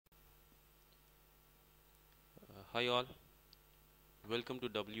Hi all, welcome to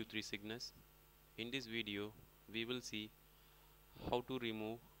W3 Cygnus. In this video, we will see how to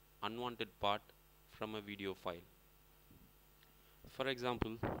remove unwanted part from a video file. For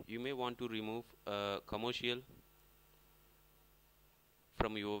example, you may want to remove a commercial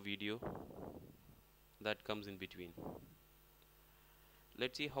from your video that comes in between.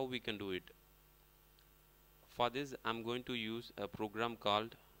 Let's see how we can do it. For this, I'm going to use a program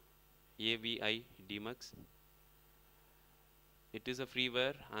called AVI Demux. It is a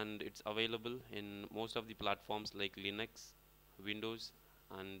freeware and it's available in most of the platforms like Linux, Windows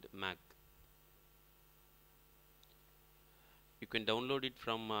and Mac. You can download it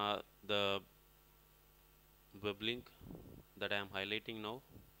from the web link that I am highlighting now.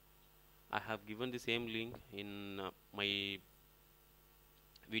 I have given the same link in my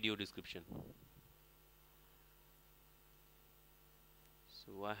video description.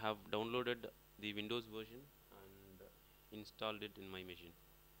 So I have downloaded the Windows version and installed it in my machine.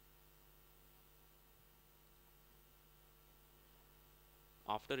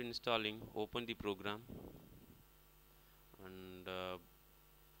 After installing, open the program and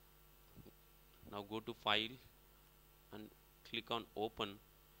now go to File and click on Open.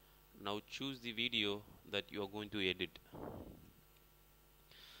 Now choose the video that you are going to edit.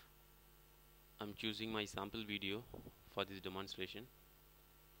 I'm choosing my sample video for this demonstration.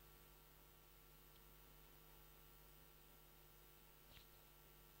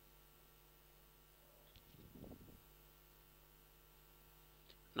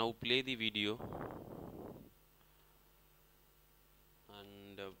 Now play the video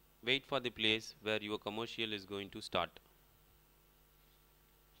and wait for the place where your commercial is going to start.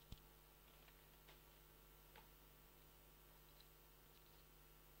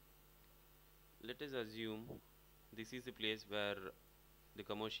 Let us assume this is the place where the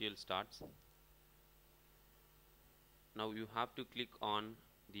commercial starts. Now you have to click on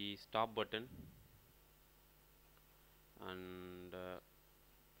the stop button and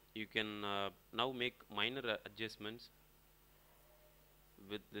you can now make minor adjustments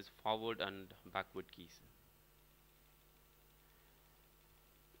with this forward and backward keys.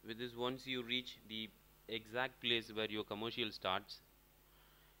 With this, once you reach the exact place where your commercial starts,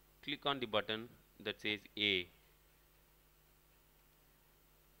 click on the button that says A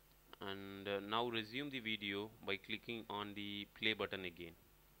and now resume the video by clicking on the play button again.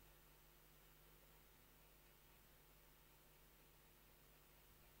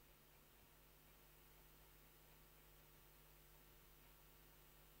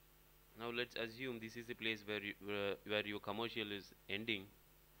 Now let's assume this is the place where your commercial is ending.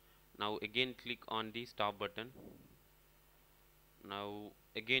 Now again click on the stop button. Now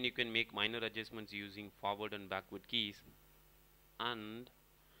again you can make minor adjustments using forward and backward keys and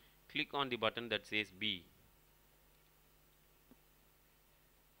click on the button that says B.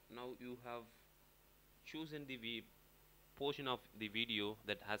 Now you have chosen the portion of the video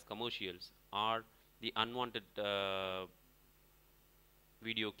that has commercials or the unwanted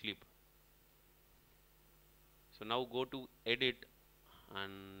video clip. So now go to edit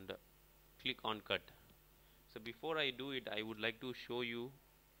and click on cut. So before I do it, I would like to show you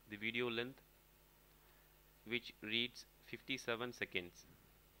the video length, which reads 57 seconds.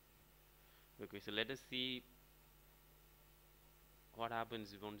 Okay, so let us see what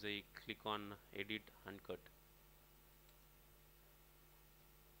happens once I click on edit and cut.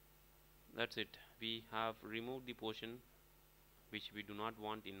 That's it. We have removed the portion which we do not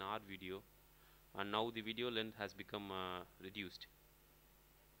want in our video, and now the video length has become reduced.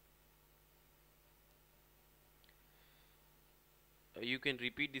 You can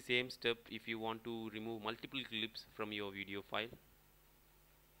repeat the same step if you want to remove multiple clips from your video file.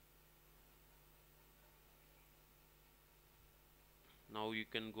 Now you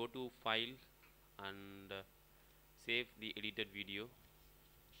can go to File and save the edited video.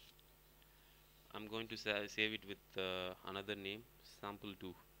 I'm going to save it with another name,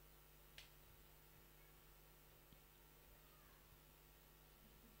 sample2.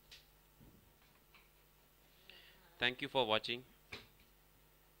 Thank you for watching.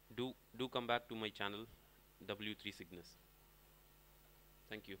 Do come back to my channel W3 Cygnus.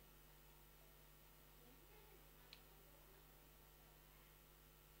 Thank you.